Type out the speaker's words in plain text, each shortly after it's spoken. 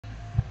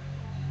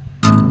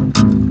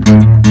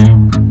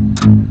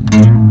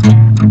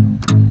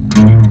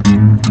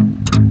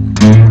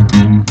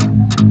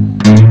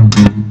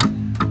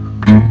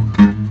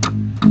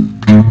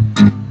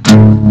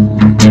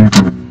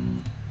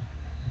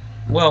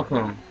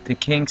Welcome to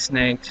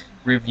Kingsnake's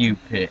Review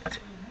Pit.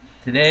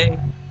 Today,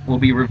 we'll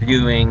be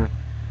reviewing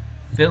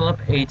Philip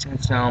H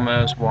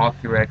Anselmo's Walk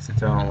Through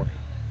Exits Only.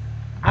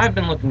 I've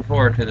been looking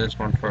forward to this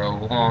one for a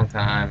long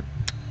time.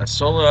 A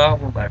solo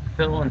album by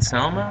Phil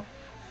Anselmo?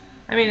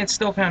 I mean, it's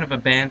still kind of a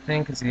band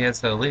thing because he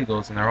has the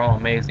illegals and they're all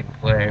amazing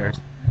players.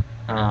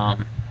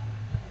 Um,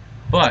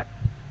 but,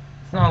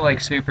 it's not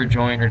like Super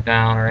Joint or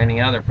Down or any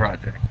other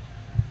project.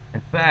 In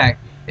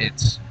fact,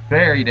 it's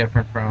very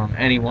different from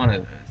any one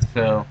of those.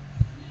 So,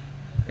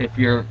 if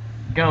you're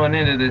going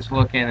into this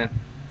looking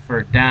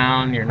for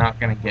Down, you're not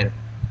gonna get it.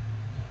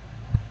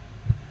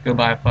 Go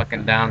buy a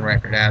fucking Down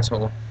record,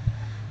 asshole.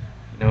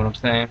 You know what I'm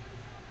saying?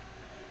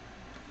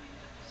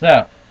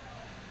 So,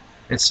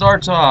 it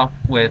starts off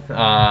with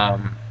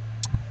the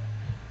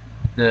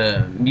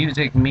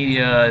music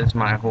media is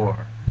my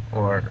whore,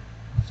 or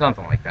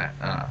something like that.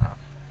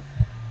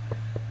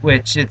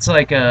 Which it's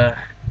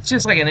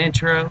just like an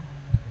intro.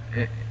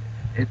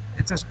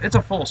 It's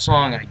a full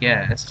song, I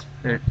guess.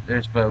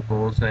 There's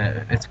vocals.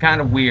 It's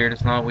kind of weird.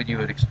 It's not what you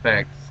would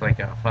expect. It's like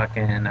a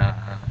fucking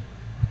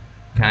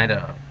kind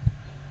of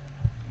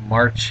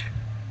march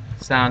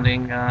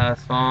sounding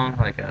song,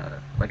 like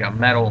a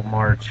metal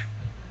march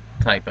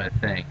type of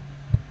thing,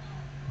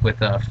 with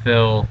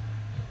Phil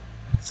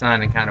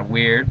sounding kind of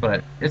weird,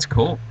 but it's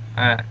cool.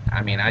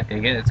 I mean, I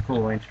dig it. It's a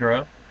cool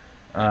intro.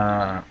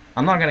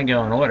 I'm not gonna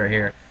go in order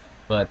here,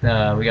 but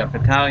we got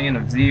Battalion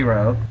of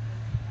Zero,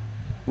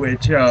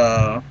 which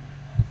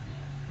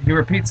he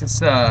repeats this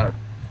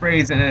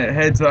phrase in it,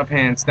 heads up,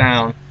 hands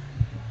down,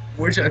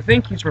 which I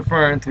think he's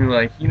referring to,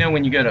 like, you know,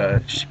 when you go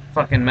to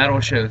fucking metal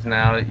shows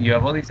now, you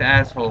have all these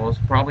assholes,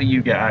 probably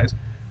you guys,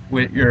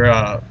 with your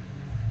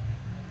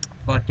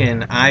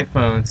fucking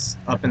iPhones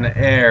up in the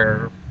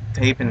air,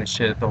 taping the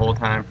shit the whole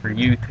time for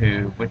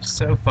YouTube, which is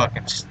so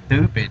fucking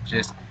stupid.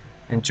 Just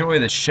enjoy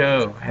the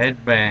show,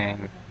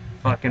 headbang,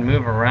 fucking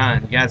move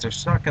around. You guys are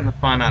sucking the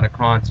fun out of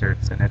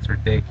concerts, and it's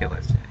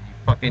ridiculous. You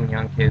fucking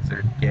young kids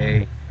are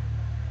gay,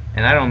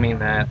 and I don't mean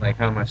that like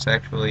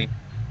homosexually,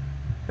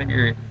 but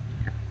you're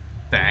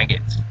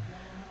faggots.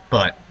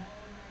 But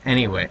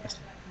anyways,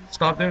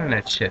 stop doing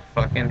that shit.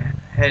 Fucking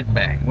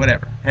headbang,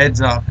 whatever. Heads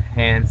up,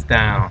 hands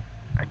down.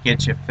 I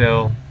get you,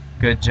 Phil.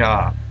 Good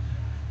job.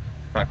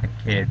 Fucking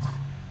kids.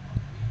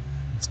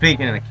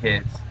 Speaking of the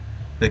kids,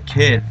 the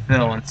kid,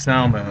 Phil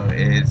Anselmo,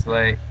 is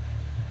like,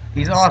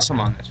 he's awesome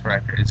on this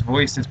record. His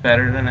voice is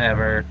better than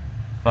ever.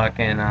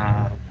 Fucking,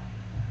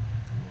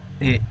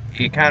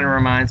 it kind of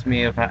reminds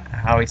me of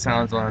how he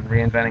sounds on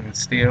Reinventing the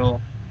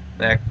Steel.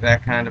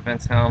 That kind of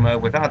Anselmo,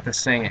 without the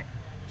singing,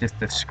 just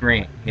the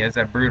scream. He has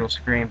that brutal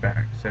scream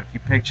back. So if you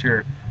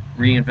picture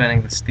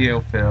Reinventing the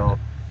Steel Phil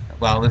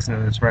while listening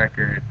to this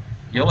record,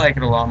 you'll like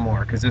it a lot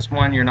more, because this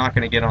one you're not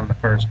going to get on the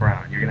first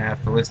round. You're going to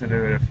have to listen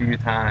to it a few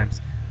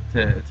times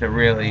to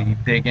really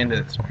dig into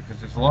this one,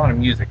 because there's a lot of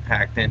music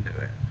packed into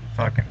it.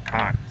 Fucking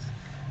tons.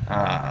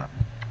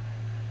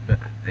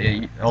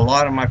 A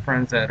lot of my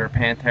friends that are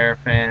Pantera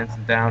fans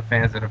and Down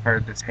fans that have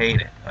heard this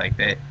hate it. Like,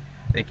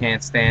 they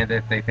can't stand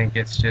it. They think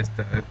it's just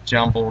a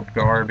jumbled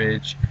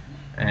garbage,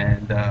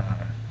 and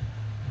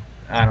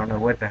I don't know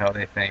what the hell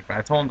they think. But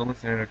I told them to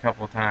listen to it a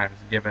couple of times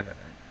and give it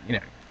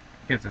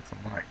gives it some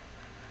light.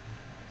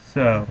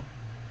 So,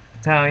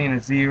 Battalion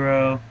of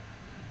Zero,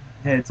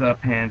 heads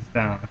up, hands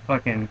down. A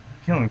fucking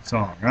killing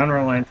song.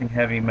 Unrelenting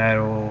heavy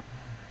metal.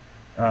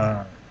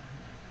 You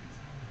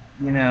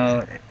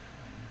know,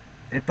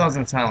 it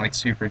doesn't sound like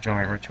Super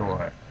Joint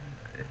Ritual.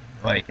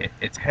 Like,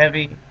 it's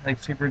heavy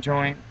like Super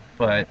Joint,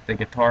 but the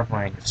guitar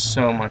playing is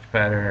so much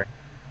better,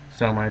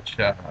 so much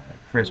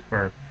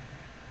crisper.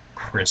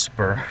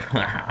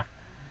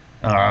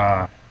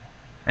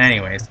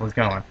 Anyways, let's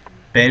go on.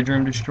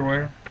 Bedroom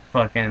Destroyer,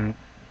 fucking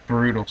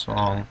brutal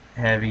song,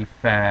 heavy,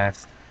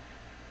 fast.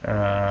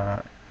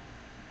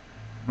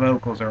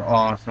 Vocals are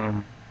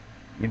awesome.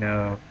 You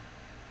know,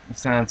 it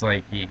sounds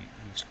like he's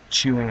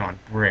chewing on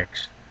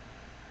bricks.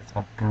 That's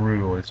how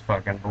brutal his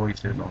fucking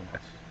voice is on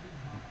this.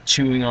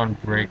 Chewing on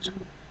bricks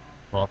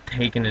while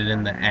taking it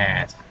in the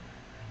ass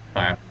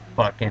by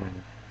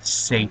fucking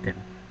Satan.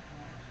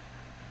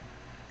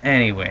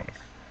 Anyways,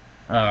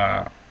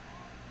 there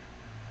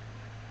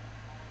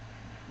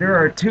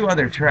are two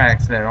other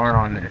tracks that aren't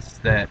on this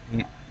that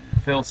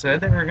Phil said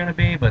they were going to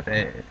be, but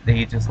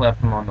he just left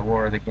them on the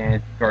War of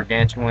the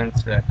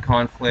Gargantuans,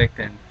 Conflict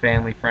and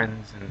Family,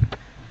 Friends, and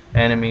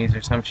Enemies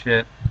or some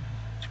shit.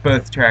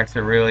 Both tracks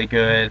are really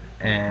good,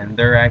 and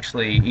they're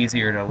actually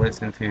easier to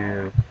listen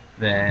to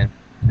than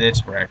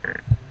this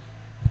record,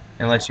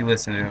 unless you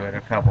listen to it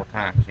a couple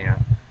times, you know.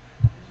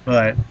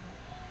 But,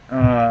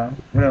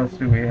 what else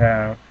do we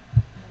have?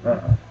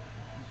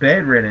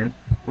 Bedridden,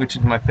 which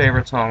is my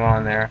favorite song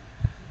on there.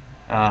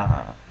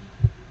 I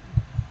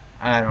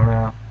don't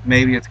know.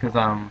 Maybe it's because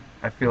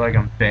I feel like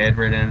I'm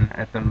bedridden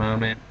at the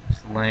moment,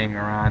 just laying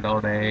around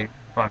all day,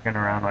 fucking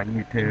around on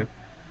YouTube.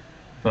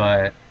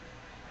 But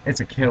it's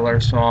a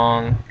killer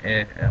song.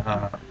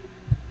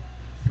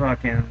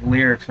 Fucking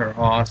lyrics are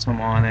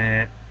awesome on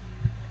it.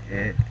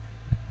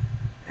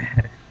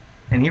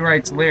 And he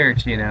writes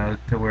lyrics, you know,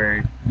 to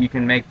where you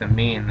can make them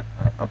mean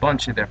a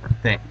bunch of different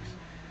things.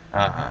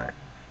 Uh,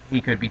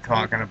 he could be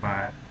talking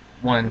about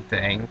one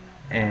thing,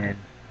 and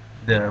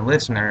the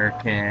listener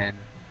can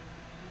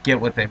get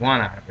what they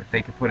want out of it.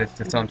 They can put it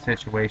to some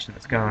situation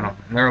that's going on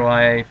in their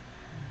life.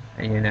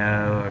 And, you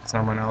know, if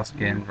someone else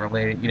can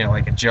relate it, you know,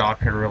 like a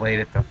jock could relate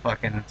it to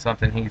fucking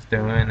something he's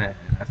doing, and a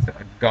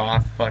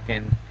goth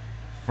fucking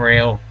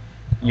frail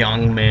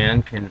young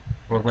man can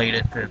relate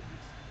it to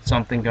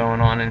something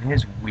going on in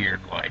his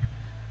weird life.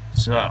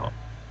 So,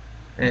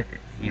 it,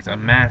 he's a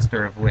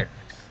master of lyrics.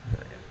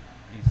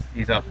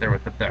 He's up there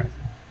with the best.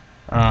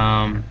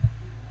 Um,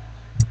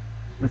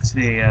 let's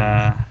see.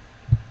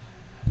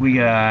 We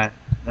got.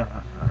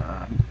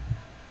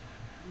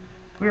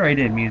 We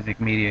already did music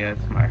media.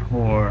 It's my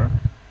whore.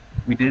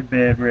 We did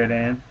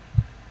Bedridden.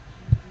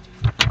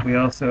 We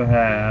also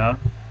have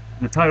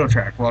the title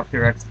track, Walk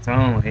Through Exits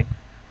Only,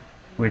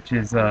 which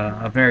is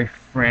a very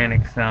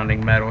frantic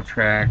sounding metal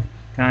track,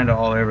 kind of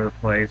all over the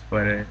place,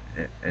 but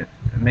it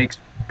makes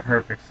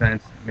perfect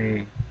sense to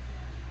me.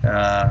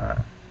 Uh,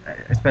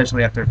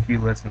 Especially after a few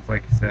listens,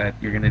 like I said,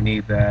 you're gonna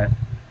need that.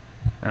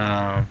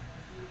 Um,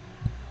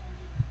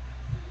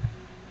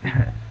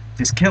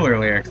 just killer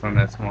lyrics on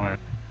this one.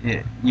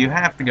 You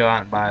have to go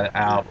out and buy the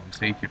album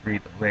so you could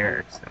read the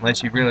lyrics,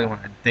 unless you really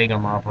want to dig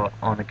them up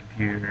on the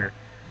computer,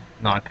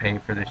 not pay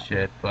for the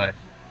shit. But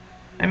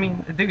I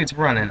mean, the dude's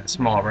running a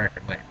small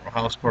record label,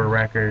 Housecore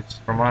Records.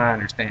 From what I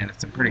understand,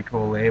 it's a pretty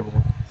cool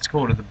label. It's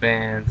cool to the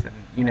bands, and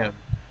you know,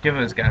 give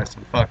those guys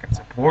some fucking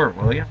support,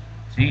 will you?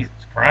 Jesus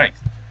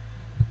Christ,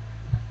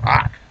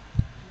 fuck,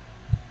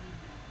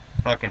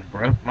 fucking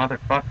broke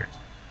motherfuckers.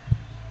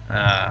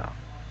 Uh,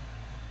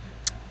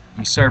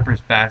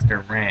 Usurper's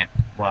bastard rant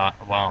while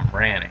I'm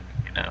ranting,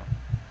 you know.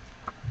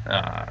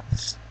 Uh,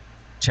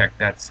 Check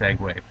that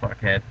segue,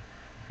 fuckhead.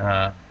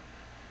 Uh,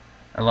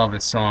 I love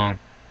this song.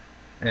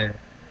 Uh,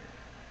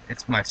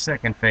 it's my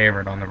second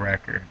favorite on the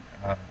record.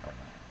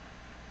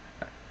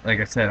 Like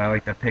I said, I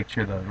like to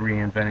picture the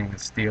reinventing the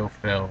steel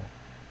fill,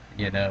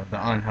 you know,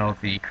 the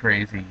unhealthy,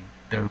 crazy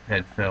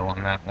dopehead fill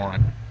on that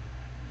one.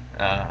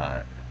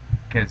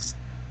 Because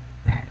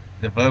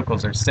the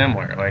vocals are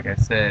similar, like I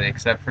said,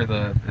 except for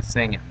the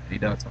singing. He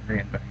does some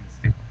reinventing the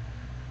steel.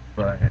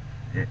 But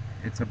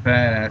it's a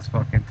badass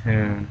fucking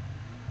tune.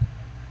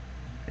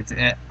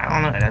 I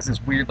don't know, it has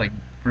this weird, like,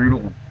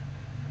 brutal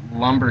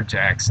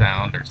lumberjack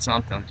sound or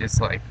something, just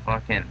like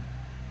fucking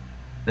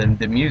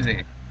the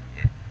music.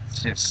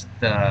 It's just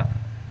the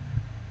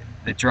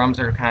drums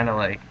are kind of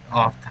like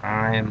off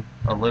time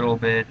a little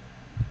bit,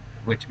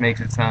 which makes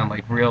it sound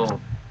like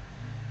real,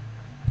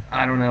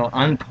 I don't know,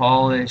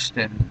 unpolished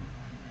and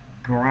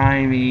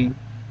grimy.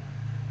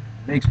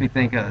 Makes me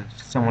think of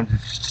someone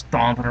just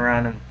stomping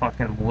around in the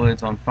fucking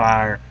woods on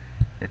fire.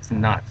 It's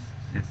nuts.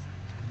 It's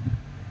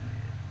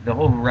the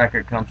whole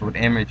record comes with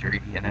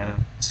imagery, you know.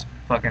 Just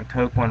fucking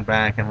poke one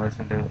back and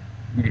listen to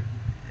it,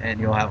 and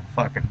you'll have a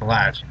fucking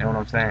blast. You know what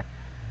I'm saying?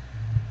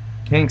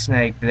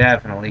 Kingsnake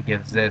definitely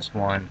gives this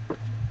one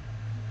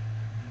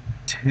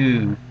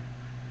 2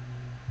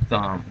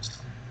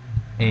 thumbs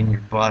in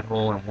your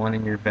butthole and 1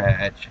 in your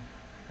vag.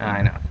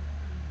 I know.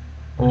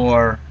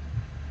 Or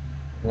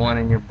 1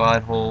 in your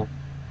butthole,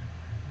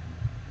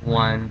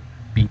 1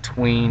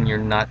 between your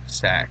nut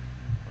sack,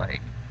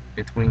 like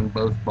between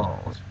both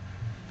balls,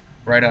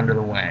 right under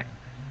the wang.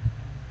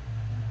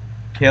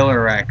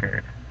 Killer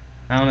record.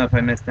 I don't know if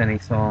I missed any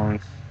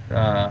songs.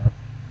 Uh,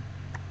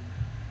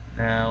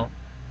 no.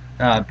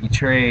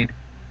 Betrayed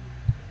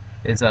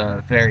is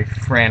a very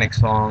frantic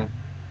song.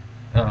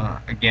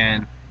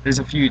 Again, there's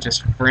a few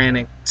just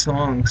frantic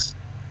songs.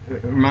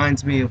 It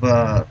reminds me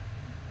of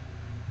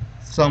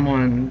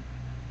someone,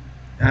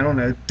 I don't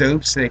know,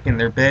 dope sick in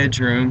their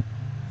bedroom,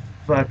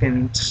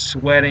 fucking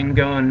sweating,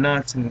 going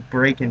nuts, and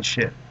breaking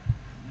shit.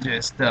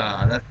 Just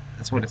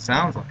that's what it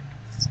sounds like.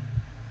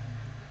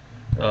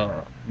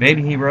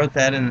 Maybe he wrote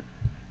that in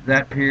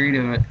that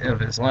period of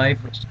his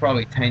life, which is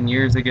probably 10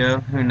 years ago.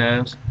 Who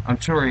knows? I'm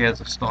sure he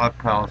has a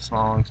stockpile of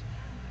songs.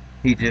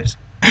 He just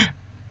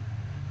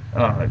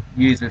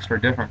uses for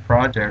different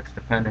projects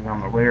depending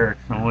on the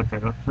lyrics and what they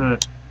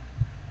fit.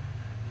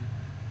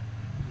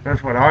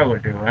 That's what I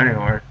would do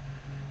anyway.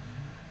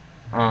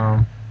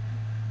 Um,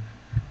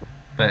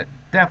 but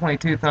definitely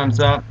 2 thumbs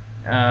up.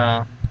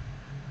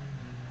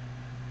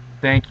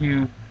 Thank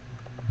you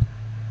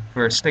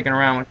for sticking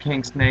around with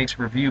Kingsnake's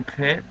review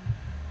pit,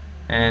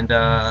 and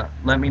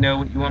let me know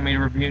what you want me to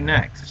review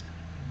next.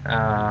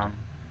 Um,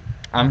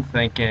 I'm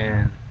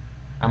thinking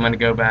I'm going to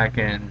go back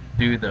and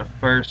do the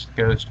first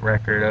Ghost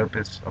record,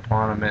 Opus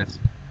Eponymous,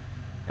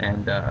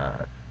 and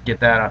get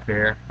that up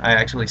here. I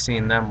actually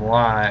seen them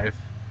live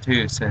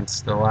too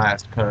since the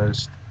last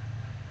post,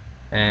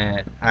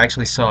 and I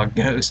actually saw a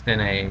Ghost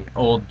in a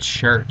old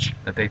church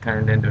that they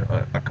turned into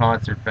a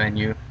concert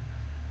venue.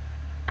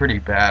 Pretty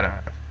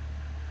badass,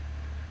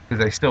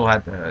 because they still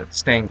had the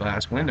stained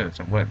glass windows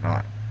and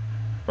whatnot.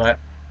 But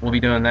we'll be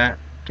doing that.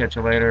 Catch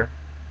you later.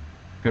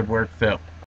 Good work, Phil.